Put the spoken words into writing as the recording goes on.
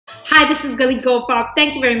Hi, this is Gali Gopar.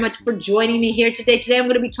 Thank you very much for joining me here today. Today I'm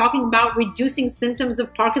going to be talking about reducing symptoms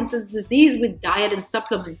of Parkinson's disease with diet and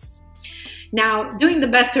supplements. Now, doing the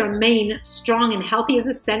best to remain strong and healthy is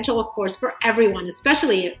essential, of course, for everyone,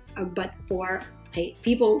 especially but for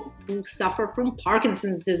people who suffer from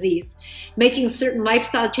Parkinson's disease. Making certain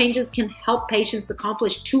lifestyle changes can help patients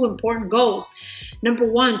accomplish two important goals.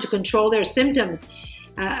 Number one, to control their symptoms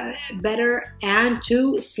better and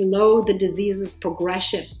to slow the disease's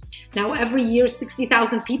progression. Now, every year,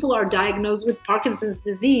 60,000 people are diagnosed with Parkinson's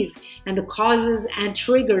disease, and the causes and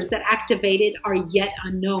triggers that activate it are yet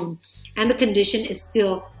unknown, and the condition is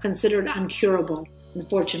still considered uncurable,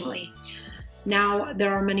 unfortunately. Now,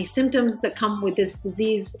 there are many symptoms that come with this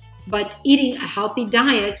disease, but eating a healthy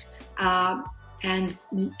diet and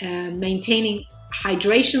maintaining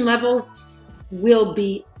hydration levels will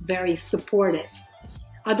be very supportive.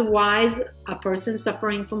 Otherwise, a person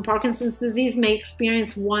suffering from Parkinson's disease may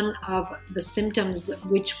experience one of the symptoms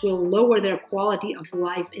which will lower their quality of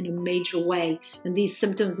life in a major way. And these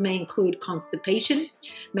symptoms may include constipation.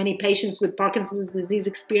 Many patients with Parkinson's disease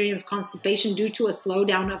experience constipation due to a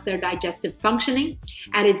slowdown of their digestive functioning.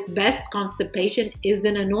 At its best, constipation is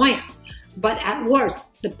an annoyance. But at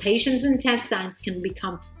worst, the patient's intestines can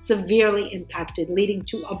become severely impacted, leading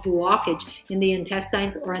to a blockage in the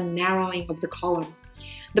intestines or a narrowing of the colon.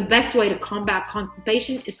 The best way to combat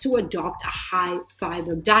constipation is to adopt a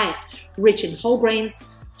high-fiber diet, rich in whole grains,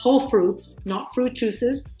 whole fruits, not fruit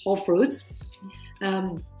juices, whole fruits,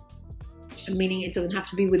 meaning it doesn't have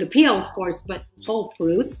to be with a peel, of course, but whole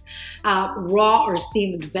fruits, raw or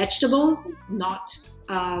steamed vegetables, not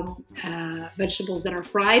vegetables that are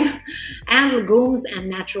fried, and legumes and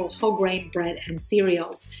natural whole grain bread and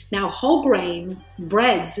cereals. Now, whole grains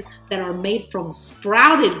breads that are made from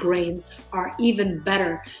sprouted grains are even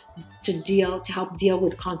better to help deal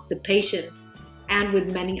with constipation and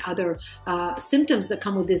with many other symptoms that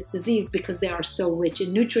come with this disease because they are so rich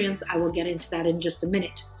in nutrients. I will get into that in just a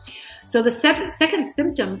minute. So the second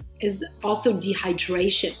symptom is also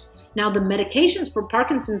dehydration. Now, the medications for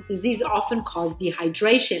Parkinson's disease often cause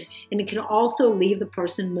dehydration, and it can also leave the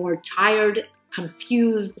person more tired,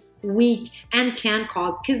 confused, weak, and can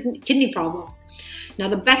cause kidney problems. Now,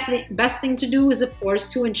 the best thing to do is, of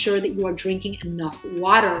course, to ensure that you are drinking enough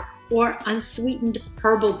water or unsweetened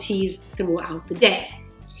herbal teas throughout the day.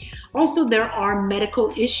 Also, there are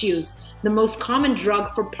medical issues. The most common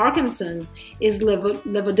drug for Parkinson's is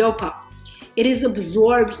levodopa. It is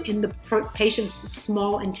absorbed in the patient's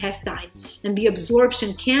small intestine, and the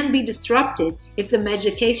absorption can be disrupted if the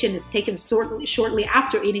medication is taken shortly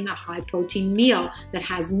after eating a high-protein meal that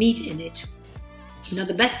has meat in it. Now,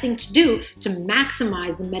 the best thing to do to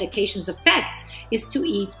maximize the medication's effects is to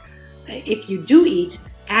eat, if you do eat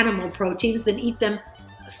animal proteins, then eat them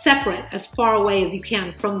separate, as far away as you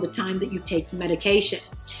can from the time that you take the medication.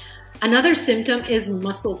 Another symptom is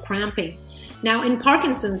muscle cramping. Now, in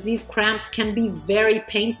Parkinson's, these cramps can be very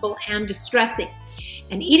painful and distressing.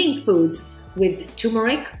 And eating foods with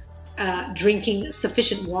turmeric, drinking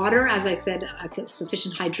sufficient water, as I said,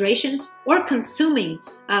 sufficient hydration, or consuming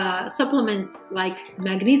supplements like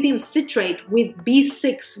magnesium citrate with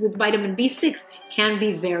B6, with vitamin B6, can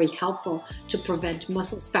be very helpful to prevent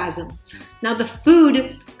muscle spasms. Now, the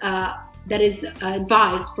food that is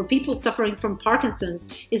advised for people suffering from Parkinson's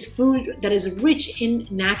is food that is rich in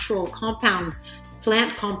natural compounds,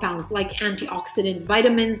 plant compounds like antioxidant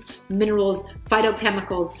vitamins, minerals,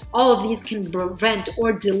 phytochemicals. All of these can prevent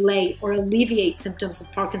or delay or alleviate symptoms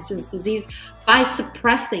of Parkinson's disease by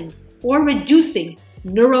suppressing or reducing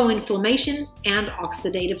neuroinflammation and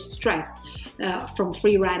oxidative stress from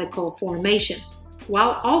free radical formation,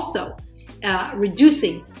 while also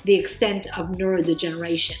reducing the extent of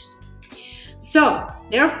neurodegeneration. So,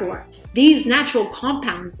 therefore, these natural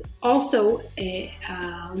compounds also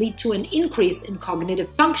lead to an increase in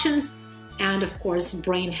cognitive functions and, of course,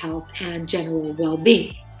 brain health and general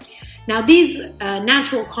well-being. Now, these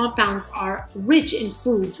natural compounds are rich in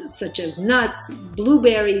foods such as nuts,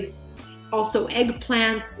 blueberries, also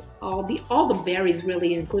eggplants, all the berries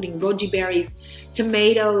really, including goji berries,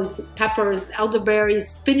 tomatoes, peppers, elderberries,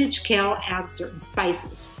 spinach, kale, and certain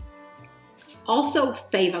spices. Also,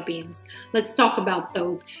 fava beans. Let's talk about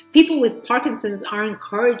those. People with Parkinson's are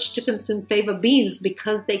encouraged to consume fava beans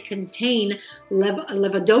because they contain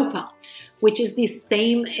levodopa, which is the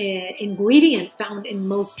same ingredient found in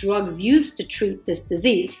most drugs used to treat this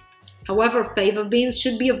disease. However, fava beans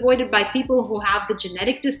should be avoided by people who have the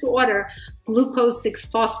genetic disorder glucose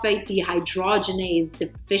 6-phosphate dehydrogenase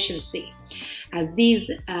deficiency, as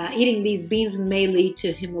eating these beans may lead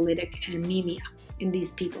to hemolytic anemia. in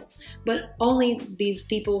these people, but only these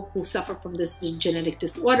people who suffer from this genetic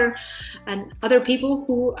disorder. And other people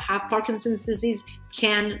who have Parkinson's disease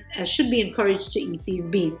should be encouraged to eat these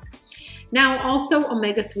beans. Now, also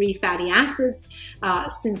omega-3 fatty acids,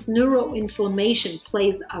 since neuroinflammation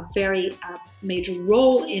plays a very major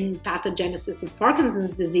role in pathogenesis of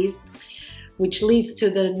Parkinson's disease, which leads to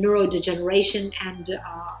the neurodegeneration and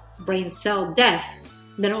brain cell death,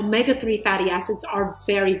 then omega-3 fatty acids are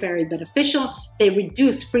very, very beneficial. They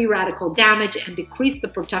reduce free radical damage and decrease the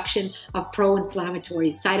production of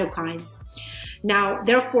pro-inflammatory cytokines. Now,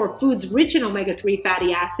 therefore, foods rich in omega-3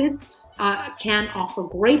 fatty acids can offer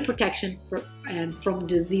great protection from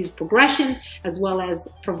disease progression, as well as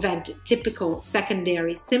prevent typical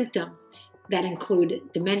secondary symptoms that include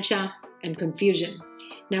dementia and confusion.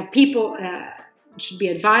 Now, people should be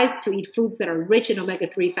advised to eat foods that are rich in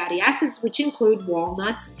omega-3 fatty acids, which include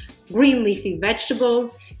walnuts, green leafy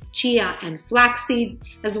vegetables, chia and flax seeds,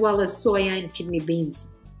 as well as soya and kidney beans.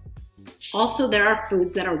 Also, there are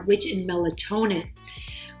foods that are rich in melatonin.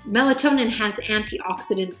 Melatonin has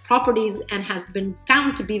antioxidant properties and has been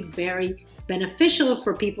found to be very beneficial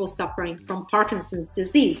for people suffering from Parkinson's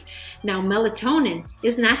disease. Now, melatonin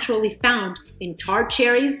is naturally found in tart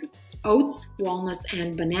cherries, oats, walnuts,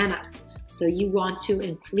 and bananas. So you want to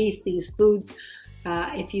increase these foods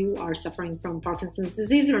if you are suffering from Parkinson's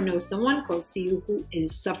disease or know someone close to you who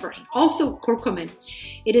is suffering. Also, curcumin.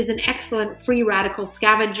 It is an excellent free radical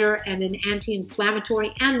scavenger and an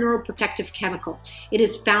anti-inflammatory and neuroprotective chemical. It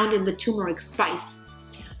is found in the turmeric spice.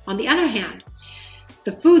 On the other hand,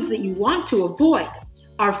 the foods that you want to avoid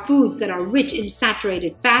are foods that are rich in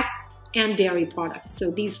saturated fats and dairy products.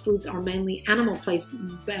 So these foods are mainly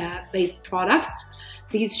animal-based products.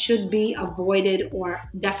 These should be avoided or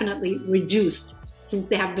definitely reduced, since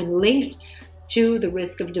they have been linked to the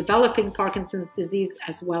risk of developing Parkinson's disease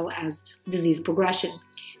as well as disease progression.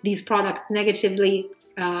 These products negatively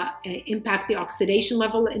impact the oxidation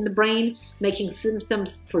level in the brain, making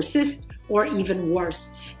symptoms persist or even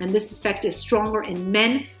worse. And this effect is stronger in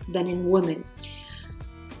men than in women.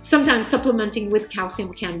 Sometimes supplementing with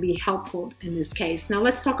calcium can be helpful in this case. Now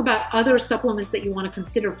let's talk about other supplements that you want to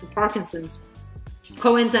consider for Parkinson's.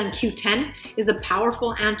 Coenzyme Q10 is a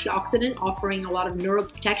powerful antioxidant offering a lot of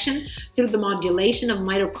neuroprotection through the modulation of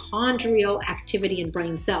mitochondrial activity in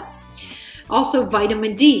brain cells. Also,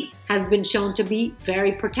 vitamin D has been shown to be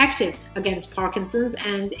very protective against Parkinson's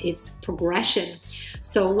and its progression.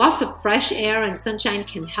 So lots of fresh air and sunshine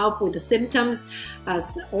can help with the symptoms,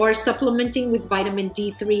 or supplementing with vitamin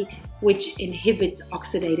D3, which inhibits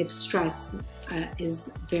oxidative stress, is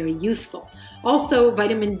very useful. Also,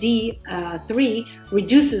 vitamin D3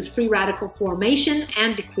 reduces free radical formation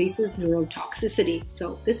and decreases neurotoxicity.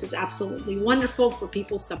 So this is absolutely wonderful for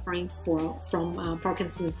people suffering from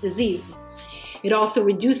Parkinson's disease. It also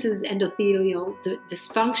reduces endothelial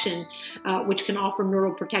dysfunction, which can offer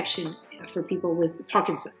neuroprotection for people with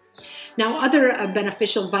Parkinson's. Now, other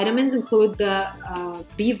beneficial vitamins include the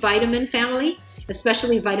B vitamin family,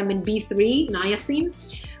 especially vitamin B3, niacin,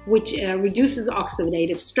 which reduces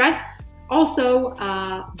oxidative stress. Also,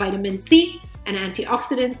 vitamin C, an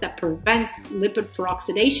antioxidant that prevents lipid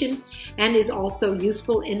peroxidation and is also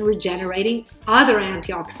useful in regenerating other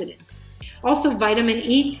antioxidants. Also, vitamin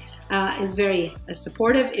E is very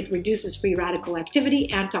supportive. It reduces free radical activity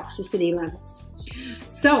and toxicity levels.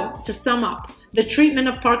 So, to sum up, the treatment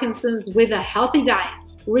of Parkinson's with a healthy diet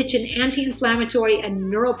rich in anti-inflammatory and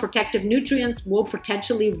neuroprotective nutrients will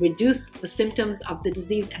potentially reduce the symptoms of the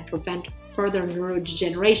disease and prevent further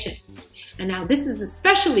neurodegeneration. And now this is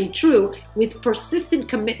especially true with persistent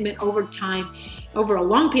commitment over time, over a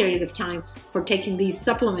long period of time, for taking these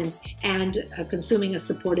supplements and consuming a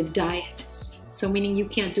supportive diet. So meaning you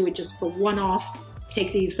can't do it just for one-off.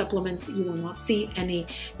 Take these supplements, you will not see any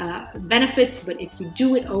benefits, but if you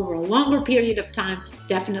do it over a longer period of time,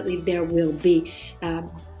 definitely there will be a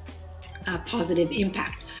positive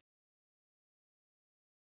impact.